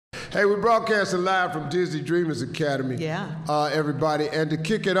Hey, we're broadcasting live from Disney Dreamers Academy. Yeah. Everybody. And to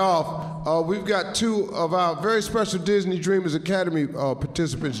kick it off, we've got two of our very special Disney Dreamers Academy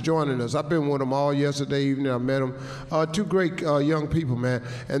participants joining us. I've been with them all yesterday evening. I met them. Two great young people, man.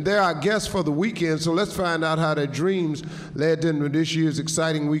 And they're our guests for the weekend, so let's find out how their dreams led into this year's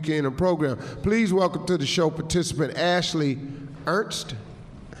exciting weekend and program. Please welcome to the show participant Ashley Ernst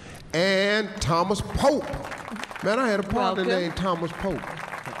and Thomas Pope. Man, I had a partner named Thomas Pope.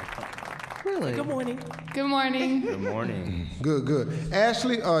 Really? Good morning. Good morning. Good morning. Good.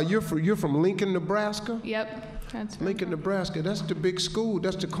 Ashley, you're from Lincoln, Nebraska? Yep. That's right. Lincoln, Nebraska. That's the big school.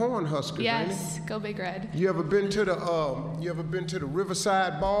 That's the Cornhuskers, ain't Yes. Go Big Red. it? You ever been to the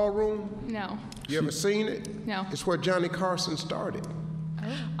Riverside Ballroom? No. You ever seen it? No. It's where Johnny Carson started.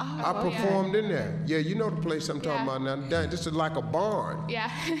 I Oh, performed in there. Yeah, you know the place I'm talking about now. This is like a barn.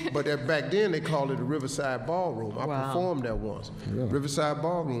 Yeah. But back then they called it the Riverside Ballroom. I Wow. performed there once. Really? Riverside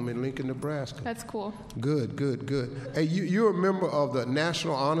Ballroom in Lincoln, Nebraska. That's cool. Good. Hey, you're a member of the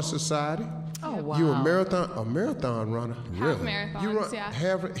National Honor Society. Oh, wow. You're a marathon runner. Half marathons, You run yeah.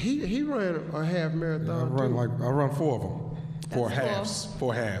 he ran a half marathon. I run 4 of them. Four That's cool. halves.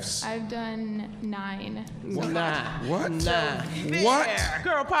 4 halves. I've done 9. Nah. What? Nah. What?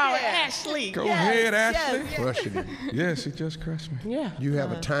 Girl power, Ashley. Go ahead, Ashley. Crushing it. Yeah, she just crushed me. Yeah. You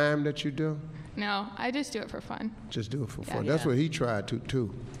have a time that you do? No, I just do it for fun. Just do it for fun. Yeah. That's what he tried to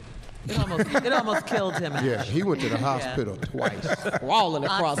too. It almost killed him. Yeah, he went to the hospital twice. Crawling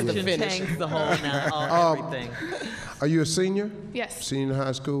across the Oxygen finish. tanks, the whole now, everything. Are you a senior? Yes. Senior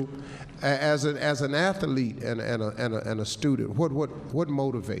high school. As an athlete and a student, what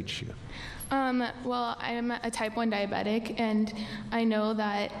motivates you? Well, I'm a type 1 diabetic, and I know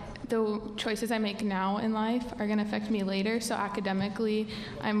that the choices I make now in life are going to affect me later. So academically,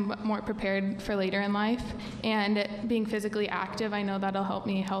 I'm more prepared for later in life. And being physically active, I know that'll help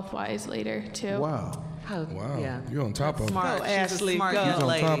me health-wise later, too. Wow. Wow. Yeah. You're on top of it. Smart. Go, She's Ashley, a smart go. young He's on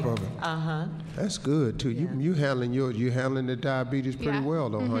lady. top of it. Uh-huh. That's good too. Yeah. You handling the diabetes pretty Yeah. well,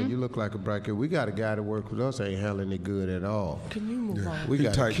 though, huh? You look like a bright kid. We got a guy that works with us ain't handling it good at all. Can you move on? We He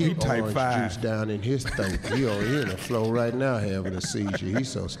got to type- keep he type orange 5. juice down in his throat. He over here in the flow right now having a seizure. He's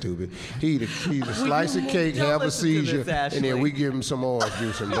so stupid. He'd a slice of cake, Don't have a listen to this, seizure, and then Ashley. we give him some orange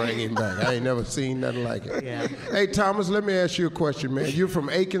juice and bring him back. I ain't never seen nothing like it. Yeah. Hey, Thomas, let me ask you a question, man. You're from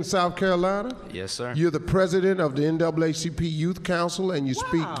Aiken, South Carolina? Yes, sir. You're the president of the NAACP Youth Council, and you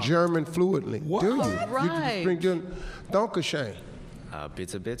speak German fluently. What? Do you? Right. You speak German. Dankeschön.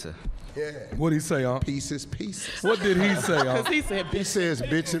 Bitte. Yeah. What'd he say, Unc? Pieces. What did he say, Unc? He said, He says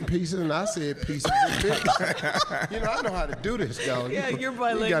bits and pieces, and I said pieces and bits. I know how to do this, dog. Yeah, you're You got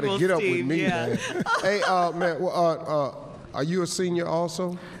to bilingual, get up with Steve, me, yeah. man. Hey, man, are you a senior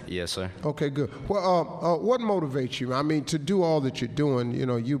also? Yes, sir. Okay, good. Well, what motivates you? I mean, to do all that you're doing,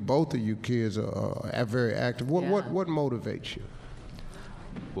 both of you kids are very active. What motivates you?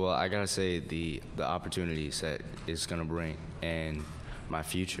 Well, I gotta say the opportunities that it's gonna bring and my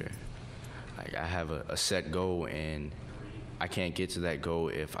future. Like I have a set goal, and I can't get to that goal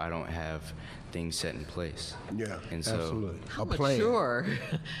if I don't have things set in place. Yeah, And so, absolutely. How A plan. mature.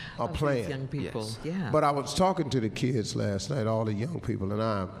 A of plan. these young people. Yes. Yeah. But I was talking to the kids last night, all the young people, and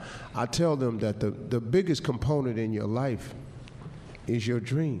I tell them that the biggest component in your life is your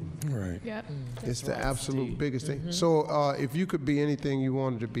dream. Right. Yep. It's the absolute biggest thing. So if you could be anything you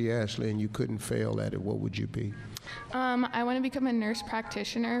wanted to be, Ashley, and you couldn't fail at it, what would you be? I want to become a nurse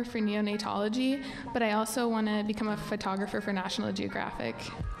practitioner for neonatology, but I also want to become a photographer for National Geographic.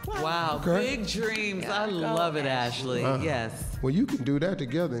 Wow, Okay. big dreams. I love it, Ashley. Yes. Well, you can do that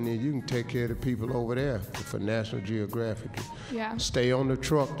together, and then you can take care of the people over there for National Geographic. Yeah. Stay on the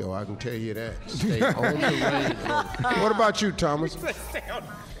truck, though, I can tell you that. Stay on the Range Rover. What about you, Thomas?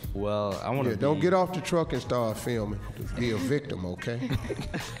 well, I want to Don't get off the truck and start filming. Be a victim, okay?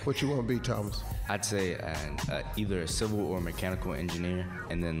 What you want to be, Thomas? I'd say either a civil or mechanical engineer,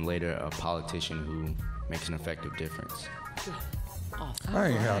 and then later a politician who makes an effective difference. I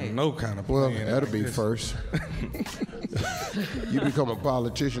ain't have no kind of Well, plan. that'll like be this. first. You become a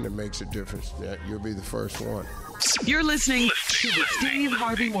politician that makes a difference. You'll be the first one. You're listening to the Steve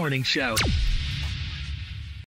Harvey Morning Show.